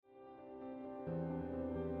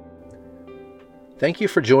Thank you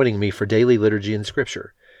for joining me for Daily Liturgy and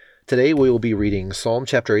Scripture. Today we will be reading Psalm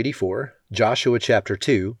chapter 84, Joshua chapter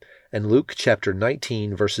 2, and Luke chapter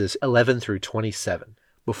 19, verses 11 through 27.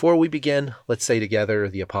 Before we begin, let's say together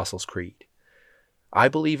the Apostles' Creed. I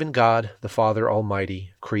believe in God, the Father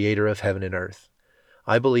Almighty, creator of heaven and earth.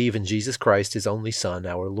 I believe in Jesus Christ, his only Son,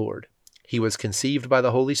 our Lord. He was conceived by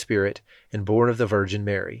the Holy Spirit and born of the Virgin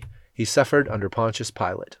Mary. He suffered under Pontius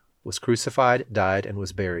Pilate, was crucified, died, and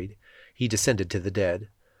was buried. He descended to the dead.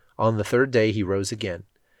 On the third day he rose again.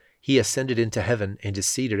 He ascended into heaven and is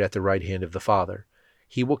seated at the right hand of the Father.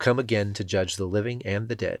 He will come again to judge the living and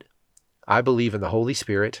the dead. I believe in the Holy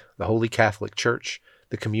Spirit, the Holy Catholic Church,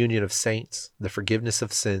 the communion of saints, the forgiveness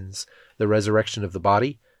of sins, the resurrection of the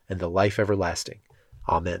body, and the life everlasting.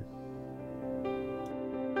 Amen.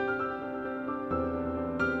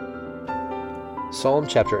 Psalm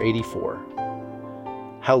chapter 84.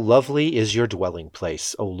 How lovely is your dwelling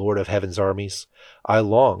place, O Lord of heaven's armies! I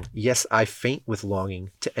long, yes, I faint with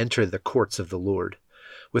longing, to enter the courts of the Lord.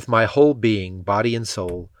 With my whole being, body and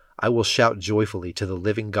soul, I will shout joyfully to the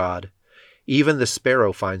living God. Even the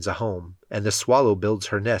sparrow finds a home, and the swallow builds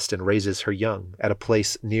her nest and raises her young at a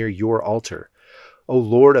place near your altar. O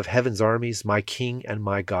Lord of heaven's armies, my King and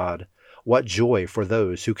my God, what joy for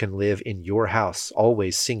those who can live in your house,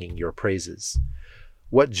 always singing your praises.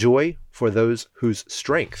 What joy for those whose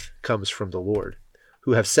strength comes from the Lord,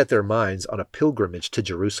 who have set their minds on a pilgrimage to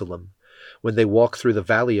Jerusalem. When they walk through the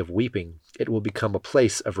valley of weeping, it will become a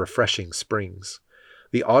place of refreshing springs.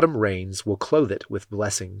 The autumn rains will clothe it with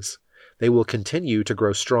blessings. They will continue to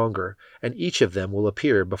grow stronger, and each of them will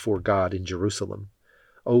appear before God in Jerusalem.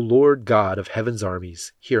 O Lord God of heaven's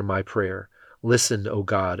armies, hear my prayer. Listen, O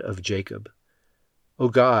God of Jacob. O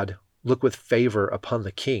God, look with favor upon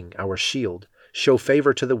the King, our shield. Show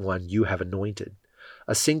favor to the one you have anointed.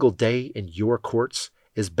 A single day in your courts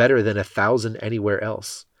is better than 1,000 anywhere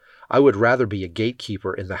else. I would rather be a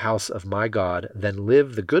gatekeeper in the house of my God than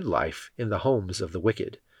live the good life in the homes of the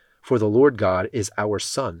wicked. For the Lord God is our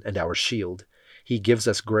sun and our shield. He gives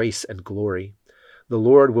us grace and glory. The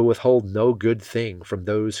Lord will withhold no good thing from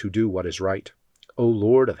those who do what is right. O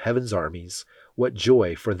Lord of heaven's armies, what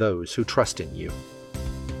joy for those who trust in you.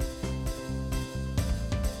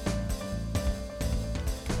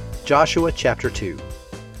 Joshua chapter 2.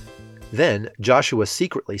 Then Joshua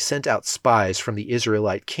secretly sent out spies from the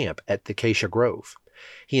Israelite camp at the Acacia Grove.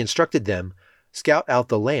 He instructed them, "Scout out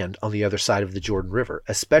the land on the other side of the Jordan River,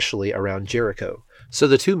 especially around Jericho." So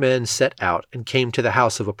the two men set out and came to the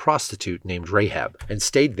house of a prostitute named Rahab, and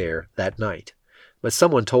stayed there that night. But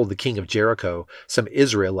someone told the king of Jericho, "Some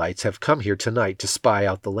Israelites have come here tonight to spy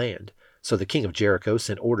out the land." So the king of Jericho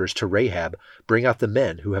sent orders to Rahab, "Bring out the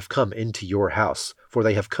men who have come into your house, for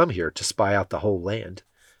they have come here to spy out the whole land."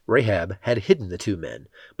 Rahab had hidden the two men,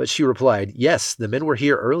 but she replied, "Yes, the men were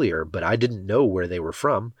here earlier, but I didn't know where they were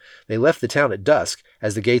from. They left the town at dusk,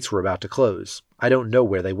 as the gates were about to close. I don't know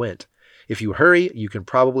where they went. If you hurry, you can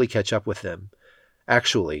probably catch up with them."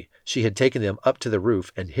 Actually, she had taken them up to the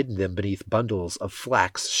roof and hidden them beneath bundles of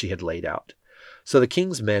flax she had laid out. So the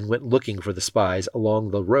king's men went looking for the spies along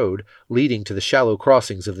the road leading to the shallow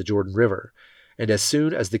crossings of the Jordan River. And as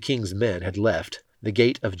soon as the king's men had left, the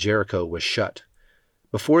gate of Jericho was shut.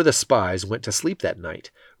 Before the spies went to sleep that night,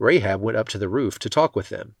 Rahab went up to the roof to talk with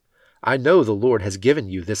them. "I know the Lord has given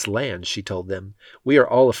you this land," she told them. "We are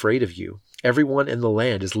all afraid of you. Everyone in the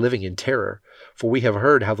land is living in terror, for we have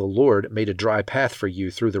heard how the Lord made a dry path for you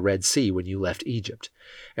through the Red Sea when you left Egypt.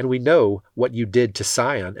 And we know what you did to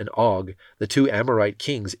Sihon and Og, the two Amorite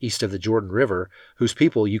kings east of the Jordan River, whose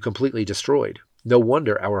people you completely destroyed. No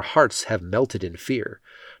wonder our hearts have melted in fear.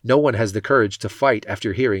 No one has the courage to fight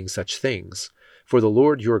after hearing such things. For the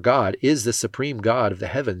Lord your God is the supreme God of the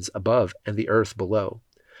heavens above and the earth below.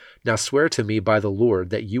 Now swear to me by the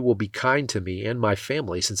Lord that you will be kind to me and my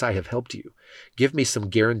family since I have helped you. Give me some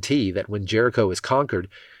guarantee that when Jericho is conquered,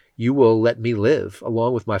 you will let me live,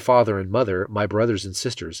 along with my father and mother, my brothers and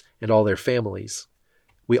sisters, and all their families."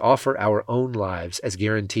 "We offer our own lives as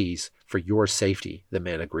guarantees for your safety," the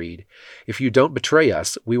man agreed. "If you don't betray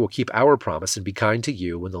us, we will keep our promise and be kind to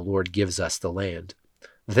you when the Lord gives us the land."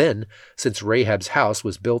 Then, since Rahab's house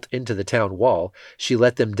was built into the town wall, she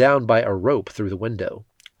let them down by a rope through the window.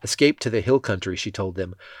 "Escape to the hill country," she told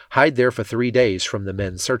them. "Hide there for 3 days from the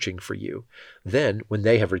men searching for you. Then, when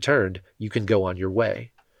they have returned, you can go on your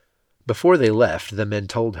way." Before they left, the men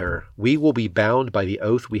told her, "We will be bound by the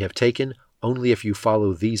oath we have taken only if you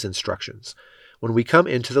follow these instructions. When we come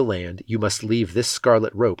into the land, you must leave this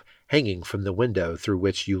scarlet rope hanging from the window through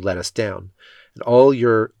which you let us down. And all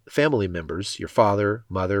your family members, your father,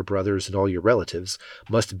 mother, brothers, and all your relatives,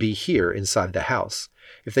 must be here inside the house.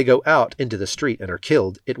 If they go out into the street and are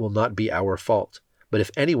killed, it will not be our fault. But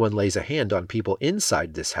if anyone lays a hand on people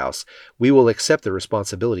inside this house, we will accept the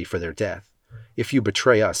responsibility for their death. If you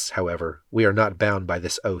betray us, however, we are not bound by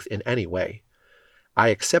this oath in any way." "I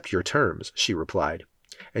accept your terms," she replied.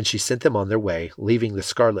 And she sent them on their way, leaving the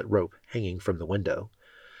scarlet rope hanging from the window.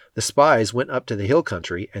 The spies went up to the hill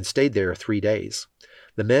country and stayed there 3 days.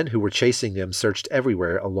 The men who were chasing them searched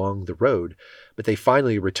everywhere along the road, but they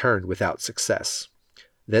finally returned without success.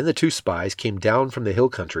 Then the 2 spies came down from the hill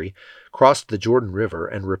country, crossed the Jordan River,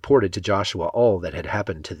 and reported to Joshua all that had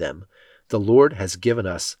happened to them. "The Lord has given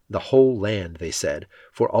us the whole land," they said,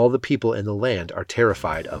 "for all the people in the land are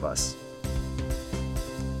terrified of us."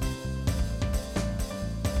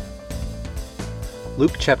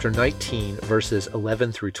 Luke chapter 19, verses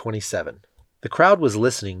 11 through 27. The crowd was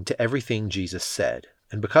listening to everything Jesus said,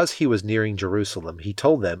 and because he was nearing Jerusalem, he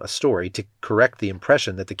told them a story to correct the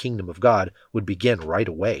impression that the kingdom of God would begin right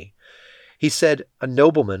away. He said a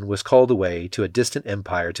nobleman was called away to a distant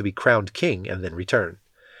empire to be crowned king and then return.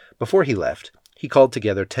 Before he left, he called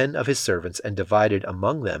together 10 of his servants and divided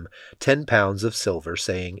among them 10 pounds of silver,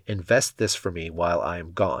 saying, "Invest this for me while I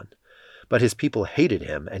am gone." But his people hated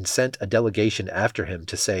him and sent a delegation after him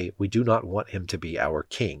to say, "We do not want him to be our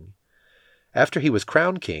king." After he was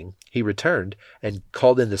crowned king, he returned and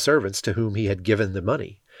called in the servants to whom he had given the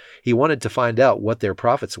money. He wanted to find out what their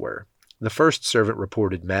profits were. The first servant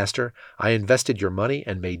reported, "Master, I invested your money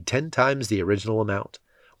and made 10 times the original amount."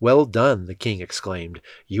 "Well done," the king exclaimed.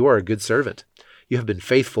 "You are a good servant. You have been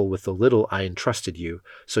faithful with the little I entrusted you,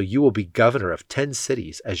 so you will be governor of 10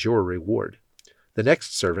 cities as your reward." The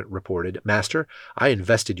next servant reported, "Master, I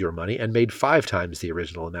invested your money and made 5 times the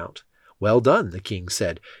original amount." "Well done," the king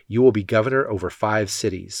said. "You will be governor over 5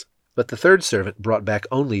 cities." But the third servant brought back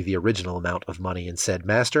only the original amount of money and said,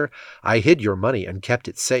 "Master, I hid your money and kept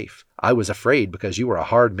it safe. I was afraid because you are a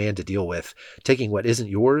hard man to deal with, taking what isn't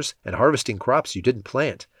yours and harvesting crops you didn't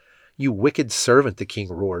plant." "You wicked servant," the king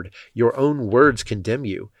roared. "Your own words condemn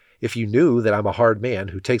you. If you knew that I'm a hard man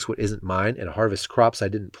who takes what isn't mine and harvests crops I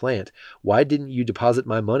didn't plant, why didn't you deposit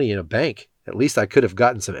my money in a bank? At least I could have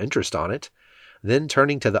gotten some interest on it." Then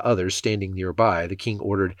turning to the others standing nearby, the king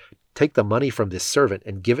ordered, "Take the money from this servant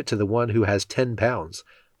and give it to the one who has 10 pounds.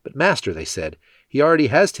 "But master," they said, "he already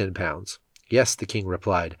has 10 pounds. "Yes," the king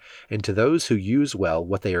replied, "and to those who use well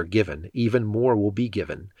what they are given, even more will be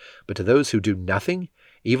given. But to those who do nothing,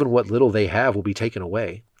 even what little they have will be taken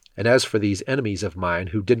away. And as for these enemies of mine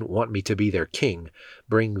who didn't want me to be their king,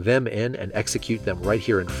 bring them in and execute them right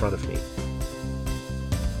here in front of me."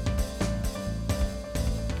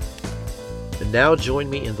 And now join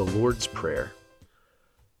me in the Lord's Prayer.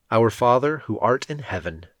 Our Father, who art in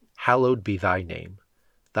heaven, hallowed be thy name.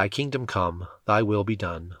 Thy kingdom come, thy will be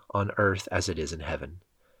done, on earth as it is in heaven.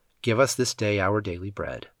 Give us this day our daily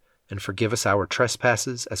bread, and forgive us our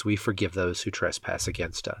trespasses as we forgive those who trespass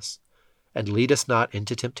against us. And lead us not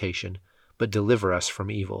into temptation, but deliver us from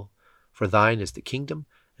evil. For thine is the kingdom,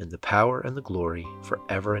 and the power, and the glory,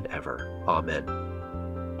 forever and ever. Amen.